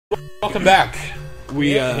Welcome back.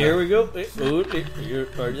 Here we go. You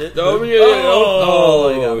got me.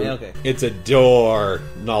 Okay. It's a door.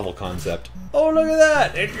 Novel concept. Oh, look at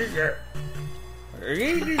that!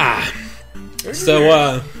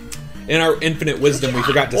 So, in our infinite wisdom, we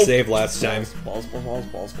forgot to save last time. Balls.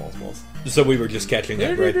 So we were just catching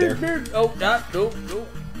that right there. Oh, no.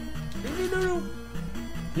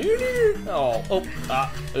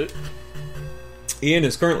 Ian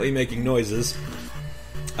is currently making noises.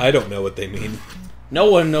 I don't know what they mean. No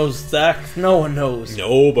one knows, Zach. No one knows.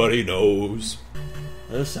 Nobody knows.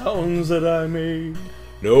 The sounds that I made.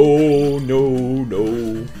 No.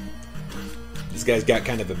 This guy's got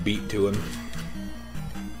kind of a beat to him.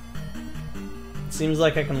 Seems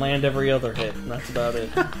like I can land every other hit, and that's about it.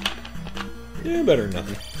 Yeah, better than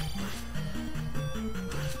nothing.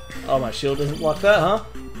 Oh, my shield doesn't block that, huh?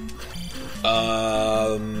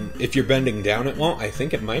 If you're bending down, it won't. I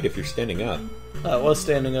think it might if you're standing up. It was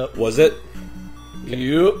standing up. Was it?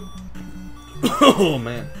 Yep. Oh,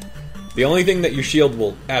 man. The only thing that your shield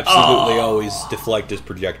will absolutely always deflect is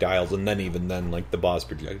projectiles, and then even then, like, the boss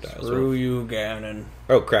projectiles. Screw you, Ganon.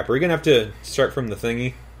 Oh, crap. Are we gonna have to start from the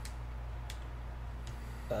thingy?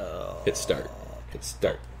 Hit start. Hit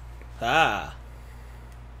start. Ah.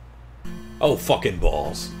 Oh, fucking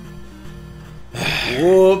balls.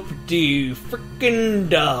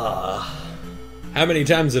 Whoop-de-frickin-da. How many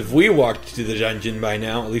times have we walked to the dungeon by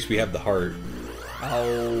now? At least we have the heart.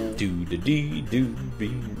 Oh.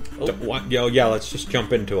 Do-da-dee-do-be. Oh. Yeah, let's just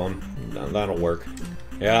jump into them. That'll work.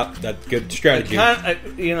 Yeah, that's good strategy.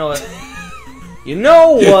 You know what? You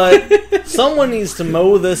know what? Someone needs to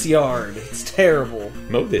mow this yard. It's terrible.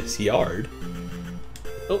 Mow this yard?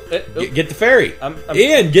 Oh. Get the fairy.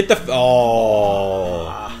 Ian, get the...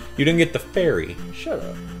 Oh. You didn't get the fairy. Shut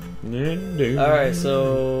up. Alright,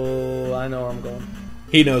 so... I know where I'm going.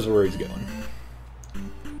 He knows where he's going.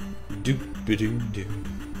 Do-ba-doo-doo.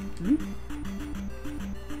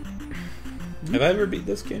 Have I ever beat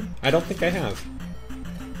this game? I don't think I have.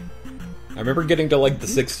 I remember getting to, like, the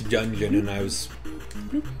 6th dungeon, and I was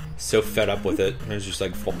so fed up with it. I was just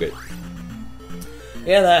like, fuck it.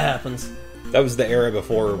 Yeah, that happens. That was the era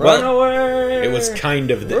before... Run away! It was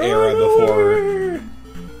kind of the era before...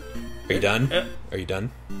 Are you done? Are you done?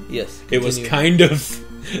 Yes. Continue. It was kind of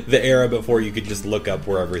the era before you could just look up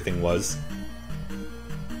where everything was.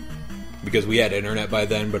 Because we had internet by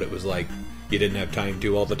then, but it was like... You didn't have time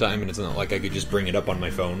to all the time, and it's not like I could just bring it up on my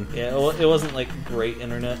phone. Yeah, well, it wasn't, like, great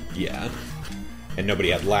internet. Yeah. And nobody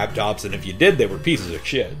had laptops, and if you did, they were pieces of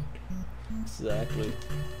shit. Exactly.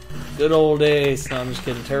 Good old days. No, I'm just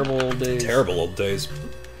kidding. Terrible old days. Terrible old days.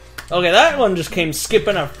 Okay, that one just came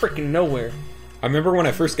skipping out of freaking nowhere. I remember when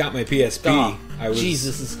I first got my PSP, I was... Jeez,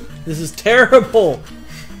 this is terrible!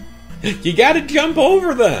 You gotta jump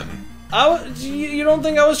over them! You don't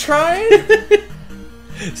think I was trying?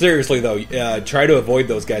 Seriously, though, try to avoid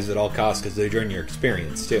those guys at all costs, because they drain your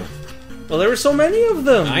experience, too. Well, there were so many of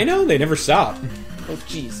them! I know, they never stop. Oh,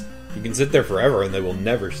 jeez. You can sit there forever, and they will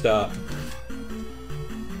never stop.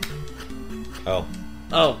 Oh.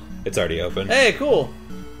 Oh. It's already open. Hey, cool.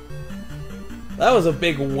 That was a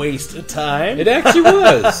big waste of time. It actually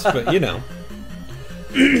was, but, you know.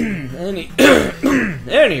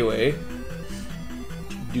 Anyway.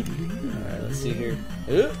 Alright, let's see here.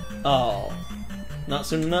 Oh. Not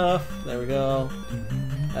soon enough. There we go.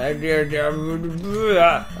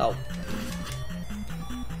 Oh.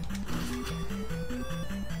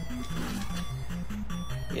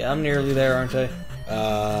 Yeah, I'm nearly there, aren't I?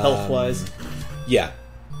 Health-wise. Yeah.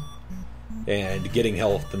 And getting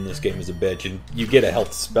health in this game is a bitch. And you get a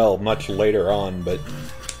health spell much later on, but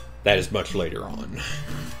that is much later on.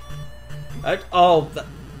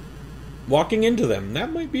 Walking into them,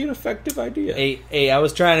 that might be an effective idea. Hey, I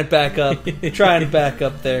was trying to back up. Trying to back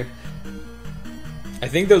up there. I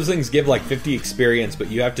think those things give like 50 experience, but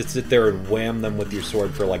you have to sit there and wham them with your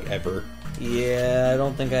sword for like ever. Yeah, I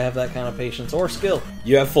don't think I have that kind of patience or skill.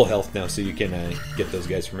 You have full health now, so you can get those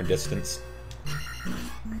guys from a distance.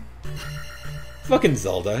 Fucking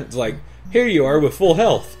Zelda. It's like, here you are with full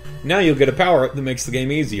health. Now you'll get a power-up that makes the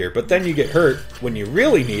game easier, but then you get hurt when you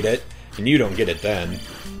really need it, and you don't get it then.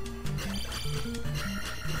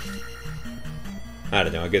 I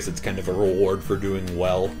don't know, I guess it's kind of a reward for doing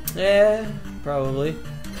well. Yeah, probably.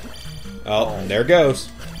 Oh, and there goes.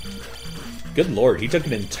 Good lord, he took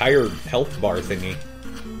an entire health bar thingy.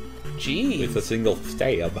 Jeez. With a single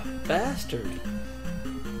stab. Bastard.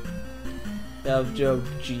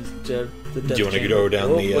 Jeez. Do you want to go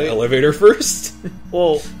down the elevator first?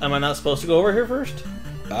 Well, am I not supposed to go over here first?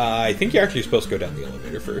 I think you're actually supposed to go down the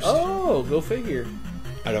elevator first. Oh, go figure.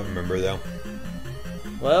 I don't remember, though.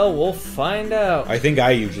 Well, we'll find out. I think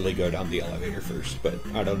I usually go down the elevator first, but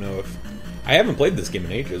I don't know if... I haven't played this game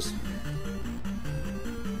in ages.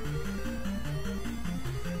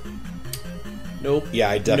 Nope. Yeah,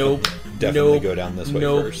 I definitely go down this way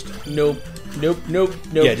first. Nope.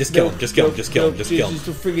 Yeah, just kill him. Just kill him. Just kill him. Just kill him.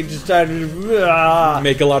 Just freaking just started.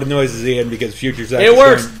 Make a lot of noises, Ian, because future Zach. It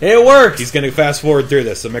works. It works. He's gonna fast forward through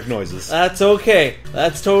this, so make noises. That's okay.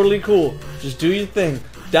 That's totally cool. Just do your thing.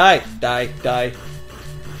 Die.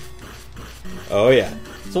 Oh yeah.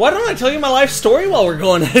 So why don't I tell you my life story while we're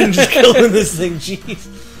going ahead and just killing this thing? Jeez.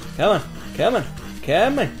 Come on.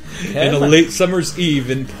 In a late summer's eve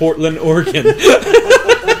in Portland, Oregon.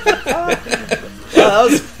 That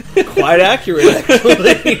was quite accurate,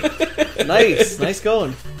 actually. Nice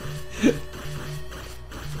going.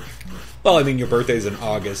 Well, I mean, your birthday's in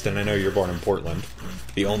August, and I know you're born in Portland.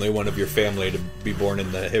 The only one of your family to be born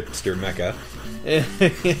in the hipster mecca. I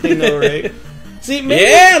know, right? See, maybe...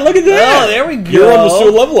 Yeah, look at that! Oh, there we go. You're almost to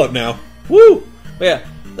a level up now. Woo! Yeah,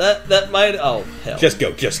 that might... Oh, hell. Just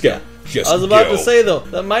go. I was about to say, though,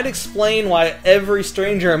 that might explain why every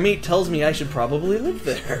stranger I meet tells me I should probably live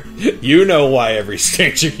there. You know why every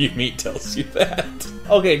stranger you meet tells you that.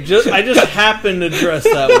 Okay, I just happened to dress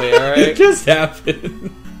that way, alright? It just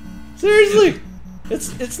happened. Seriously.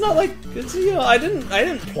 It's not like it's I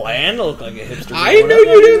didn't plan to look like a hipster. I know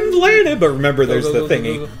you didn't plan it, but remember there's the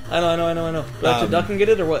thingy. Go. I know. Do I have to duck and get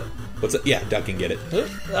it or what? What's it? Yeah, duck and get it.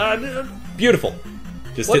 Beautiful.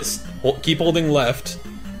 Just keep holding left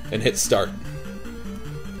and hit start.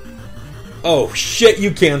 Oh shit,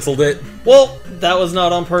 you canceled it. Well, that was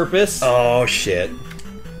not on purpose. Oh shit.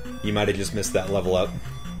 You might have just missed that level up.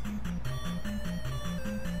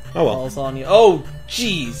 Oh well. Balls on you. Oh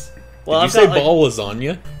jeez. Well, Did you say ball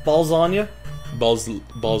lasagna? Balls on you? Balls on.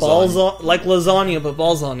 Like lasagna, but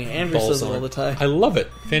balls on you. Andrew says it all the time. I love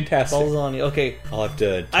it. Fantastic. Balls on you. Okay. I'll have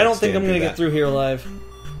to. I don't think I'm going to get through here alive.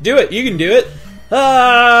 Do it. You can do it.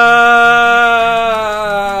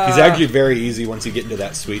 He's actually very easy once you get into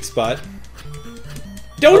that sweet spot.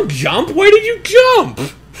 Don't jump. Why did you jump?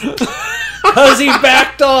 Because he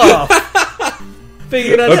backed off.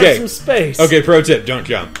 Figured I'd have some space. Okay, pro tip, don't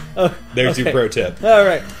jump. Oh, There's your pro tip.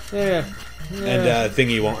 Alright. Yeah. And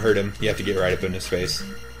thingy won't hurt him. You have to get right up in his face.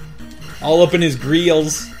 All up in his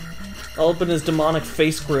grills. All up in his demonic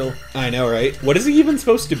face grill. I know, right? What is he even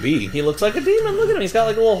supposed to be? He looks like a demon. Look at him. He's got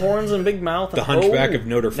like little horns and big mouth. The Hunchback of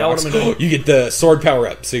Notre Fox. You get the sword power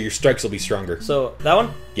up, so your strikes will be stronger. So, that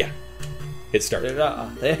one? Yeah. Hit start.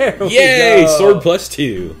 There we Yay! go. Sword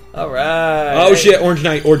 +2. Alright. Oh shit, Orange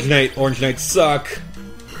Knights suck.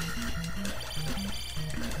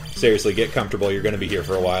 Seriously, get comfortable. You're going to be here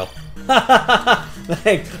for a while.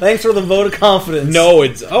 Thanks for the vote of confidence. No,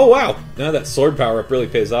 it's... Oh, wow. No, that sword power-up really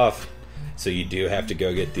pays off. So you do have to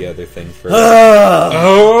go get the other thing first.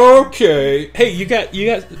 Okay. Hey, you got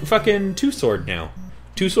fucking 2-sword now.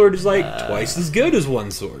 2-sword is like twice as good as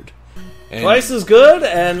 1-sword. And twice as good,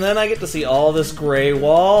 and then I get to see all this gray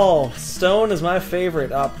wall. Stone is my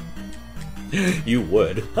favorite. You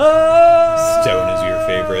would. Stone is your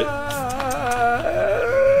favorite.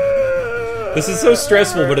 This is so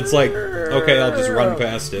stressful, but it's like, okay, I'll just run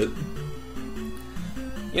past it.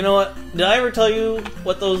 You know what? Did I ever tell you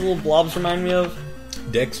what those little blobs remind me of?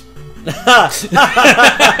 Dicks.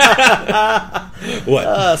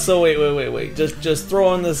 What? So wait. Just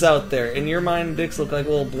throwing this out there. In your mind, dicks look like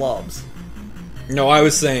little blobs. No, I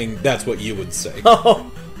was saying that's what you would say.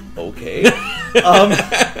 Oh, okay.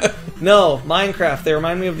 No, Minecraft. They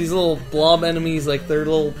remind me of these little blob enemies. Like they're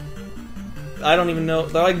little. I don't even know.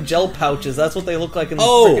 They're like gel pouches. That's what they look like in the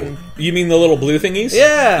frickin'... You mean the little blue thingies?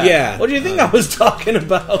 Yeah. Yeah. What do you think I was talking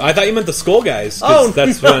about? I thought you meant the skull guys. Oh,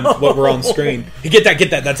 that's no. what we're on screen. Get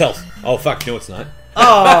that. That's health. Oh, fuck. No, it's not.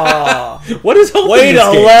 Oh. What is health Way in this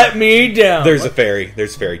to game? let me down. There's a fairy.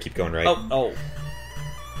 There's a fairy. Keep going right. Oh.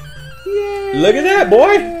 Yay. Look at that,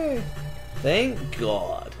 boy. Thank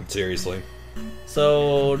God. Seriously.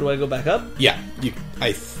 So, do I go back up? Yeah.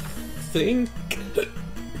 I think...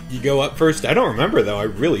 You go up first? I don't remember, though. I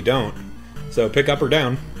really don't. So pick up or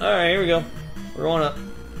down. Alright, here we go. We're going up.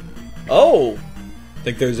 Oh! I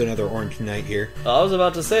think there's another orange knight here. I was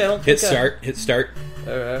about to say, I don't think Hit start.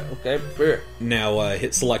 Alright, okay. Here. Now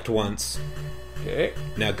hit select once. Okay.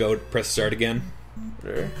 Now go press start again.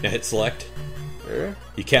 Here. Now hit select. Here.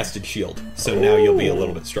 You casted shield, so now you'll be a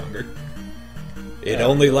little bit stronger. It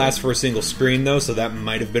only lasts for a single screen, though, so that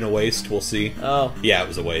might have been a waste. We'll see. Oh. Yeah, it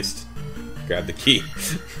was a waste. Grab the key.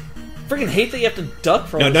 Freaking hate that you have to duck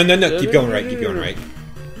from... No. Keep going right.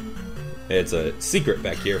 It's a secret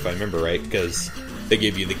back here, if I remember right, because they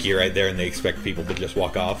give you the key right there and they expect people to just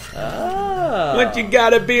walk off. Ah. But you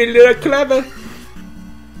gotta be a little clever.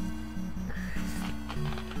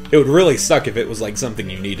 It would really suck if it was like something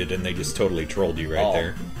you needed and they just totally trolled you right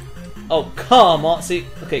there. Oh, come on. See,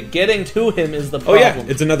 okay, getting to him is the Oh problem. yeah,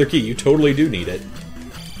 it's another key. You totally do need it.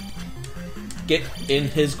 Get in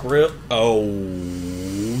his grip.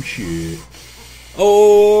 Oh, shit.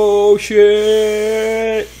 Oh,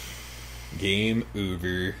 shit. Game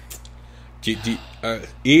over.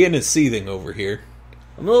 Ian is seething over here.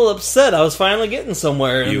 I'm a little upset. I was finally getting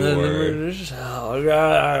somewhere. You and then were.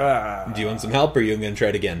 Do you want some help, or are you going to try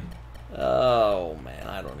it again? Oh, man,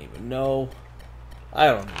 I don't even know. I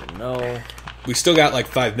don't even know. We still got like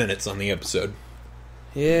 5 minutes on the episode.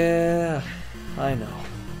 Yeah, I know.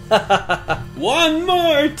 One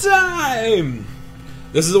more time!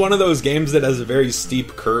 This is one of those games that has a very steep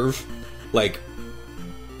curve. Like,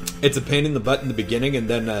 it's a pain in the butt in the beginning, and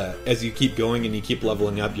then as you keep going and you keep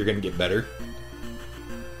leveling up, you're going to get better.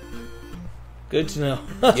 Good to know.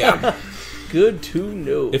 Yeah. Good to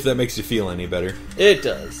know. If that makes you feel any better. It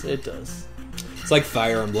does. It does. It's like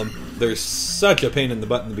Fire Emblem. There's such a pain in the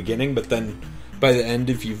butt in the beginning, but then by the end,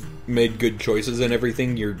 if you've made good choices and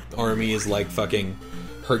everything, your army is like fucking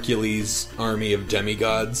Hercules' army of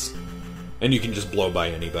demigods. And you can just blow by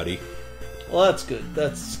anybody. Well, that's good.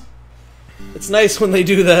 It's nice when they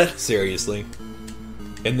do that. Seriously.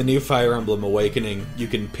 In the new Fire Emblem Awakening, you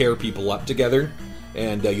can pair people up together,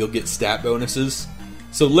 and you'll get stat bonuses.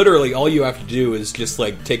 So literally, all you have to do is just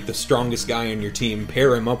like take the strongest guy on your team,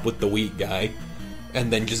 pair him up with the weak guy,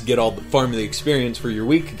 and then just get farm the experience for your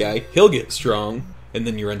weak guy. He'll get strong, and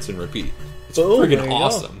then you rinse and repeat. It's friggin'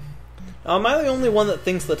 awesome. Am I the only one that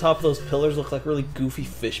thinks the top of those pillars look like really goofy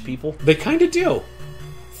fish people? They kind of do.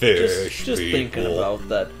 Fish Just thinking about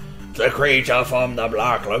that. The creature from the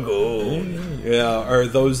Black Lagoon. Yeah, are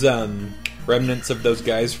those remnants of those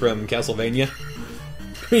guys from Castlevania?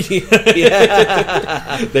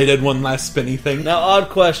 Yeah. They did one last spinny thing. Now, odd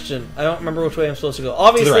question. I don't remember which way I'm supposed to go.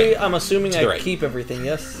 Obviously, right. I'm assuming I right. keep everything,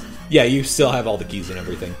 yes? Yeah, you still have all the keys and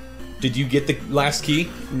everything. Did you get the last key?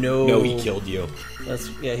 No. No, he killed you.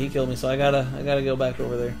 He killed me, so I gotta go back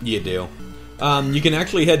over there. You do. You can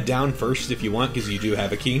actually head down first if you want, because you do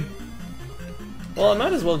have a key. Well, I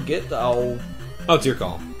might as well get the... Oh, it's your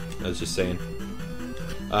call. I was just saying.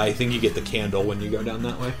 I think you get the candle when you go down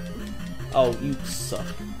that way. Oh, you suck.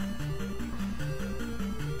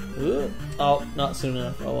 Ooh. Oh, not soon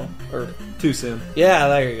enough. Oh, well. Too soon. Yeah,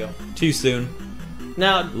 there you go. Too soon.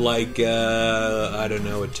 Now... Like, I don't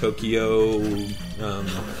know, a Tokyo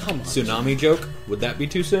tsunami joke? Would that be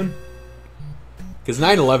too soon? Because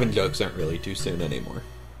 9/11 jokes aren't really too soon anymore.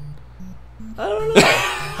 I don't know.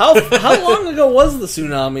 How long ago was the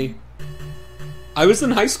tsunami? I was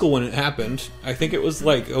in high school when it happened. I think it was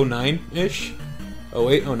like 09-ish.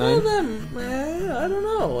 08, 09. Well, then, I don't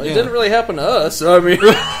know. It Yeah. didn't really happen to us, so I mean...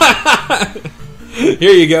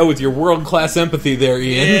 Here you go with your world-class empathy there,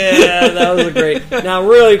 Ian. Yeah, that was a great... Now,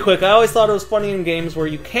 really quick, I always thought it was funny in games where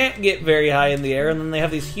you can't get very high in the air, and then they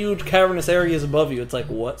have these huge cavernous areas above you. It's like,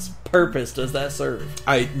 what purpose does that serve?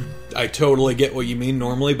 I totally get what you mean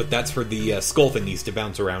normally, but that's for the skull thingies to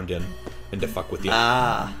bounce around in and to fuck with you.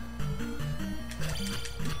 Ah.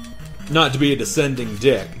 Not to be a dissenting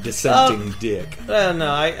dick. Dissenting dick. No,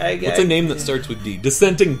 I What's a name that starts with D?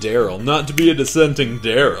 Dissenting Daryl. Not to be a dissenting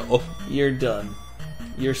Daryl. You're done.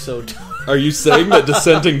 You're so done. Are you saying that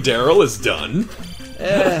dissenting Daryl is done?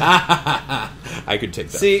 Yeah. I could take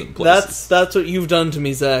that. See, some places. that's what you've done to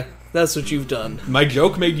me, Zach. That's what you've done. My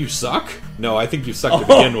joke made you suck? No, I think you sucked to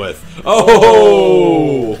begin with.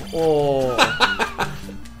 Oh!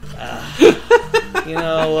 You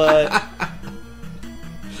know what?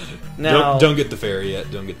 Now, Don't get the fairy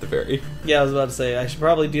yet. Don't get the fairy. yeah, I was about to say, I should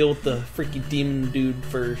probably deal with the freaky demon dude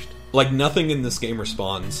first. Like, nothing in this game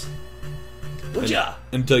responds. Booyah!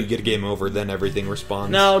 Until you get a game over, then everything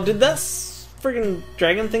responds. Now, did that friggin'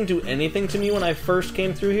 dragon thing do anything to me when I first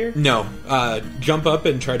came through here? No. Jump up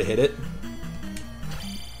and try to hit it.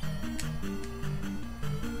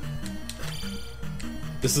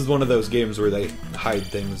 This is one of those games where they hide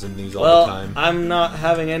things in these all the time. I'm not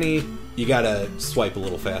having any... You gotta swipe a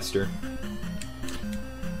little faster.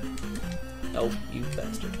 Oh, you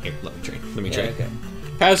bastard. Here, let me try. Okay.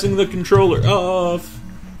 Passing the controller off.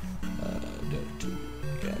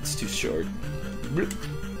 Yeah, it's too short.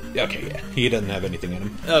 Okay, yeah. He doesn't have anything in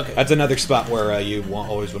him. Okay. That's another spot where you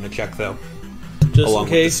always want to check, though. Just along in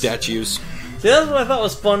case. with the statues. See, that's what I thought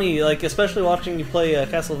was funny, like, especially watching you play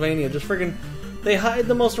Castlevania. Just friggin'... They hide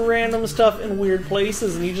the most random stuff in weird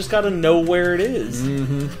places, and you just gotta know where it is.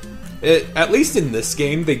 Mm-hmm. At least in this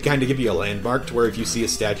game, they kind of give you a landmark to where if you see a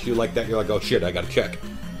statue like that, you're like, oh shit, I gotta check.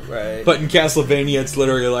 Right. But in Castlevania, it's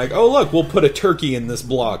literally like, oh look, we'll put a turkey in this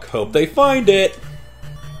block. Hope they find it.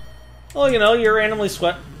 Well, you know, you're randomly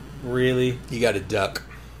Really? You got to duck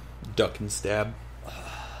and stab,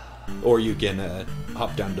 or you can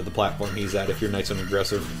hop down to the platform he's at if you're nice and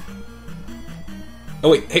aggressive. Oh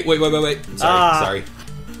wait, hey, wait! Sorry.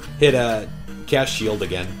 Hit cast shield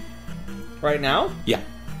again. Right now? Yeah.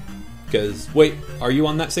 Because wait, are you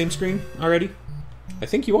on that same screen already? I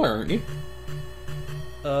think you are, aren't you?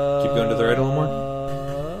 Keep going to the right a little more.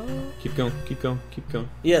 Keep going.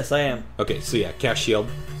 Yes, I am. Okay, so yeah, cast shield.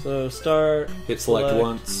 So start. Hit select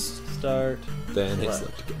once. Start. Then hit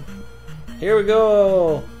select again. Here we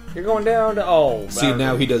go. You're going down to See,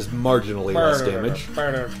 now he does marginally less damage.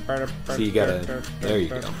 So you gotta. There you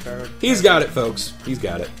go. He's got it, folks. He's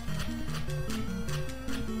got it.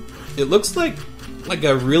 It looks like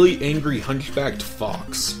a really angry hunchbacked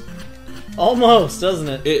fox. Almost,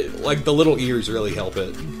 doesn't it? Like the little ears really help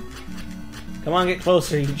it. Come on, get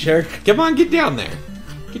closer, you jerk. Come on, get down there.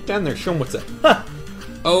 Get down there, show him what's up.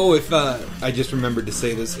 Oh, if I just remembered to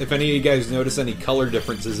say this. If any of you guys notice any color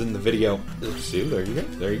differences in the video, see, there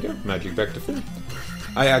you go. Magic back to full.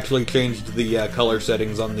 I actually changed the color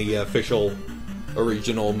settings on the official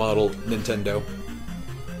original model Nintendo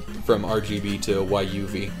from RGB to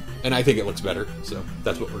YUV. And I think it looks better, so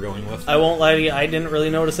that's what we're going with. I won't lie to you, I didn't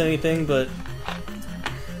really notice anything, but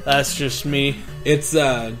that's just me. It's,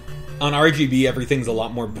 on RGB, everything's a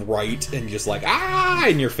lot more bright and just like,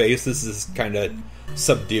 in your face. This is kind of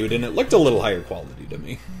subdued, and it looked a little higher quality to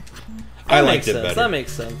me. I liked it better. That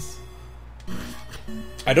makes sense.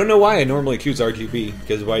 I don't know why I normally choose RGB,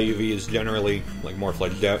 because YUV is generally, like, more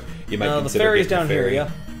fledged out. You might the consider fairy's getting down here,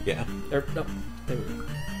 yeah. Yeah. No, there we go.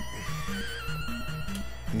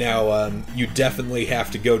 Now, you definitely have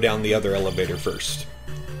to go down the other elevator first.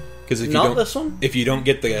 Because if you Not don't, this one? if you don't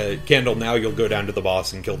get the candle now, you'll go down to the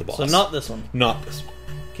boss and kill the boss. So not this one. Not this one.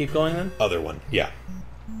 Keep going then? Other one, yeah.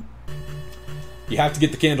 You have to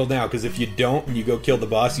get the candle now, because if you don't and you go kill the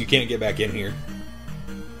boss, you can't get back in here.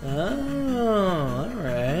 Oh,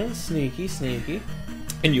 alright. Sneaky.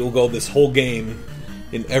 And you'll go this whole game,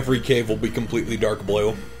 and every cave will be completely dark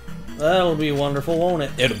blue. That'll be wonderful, won't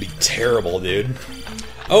it? It'll be terrible, dude.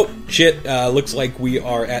 Oh, shit. Looks like we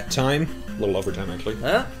are at time. A little overtime, actually.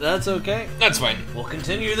 That's okay. That's fine. We'll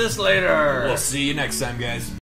continue this later. We'll see you next time, guys.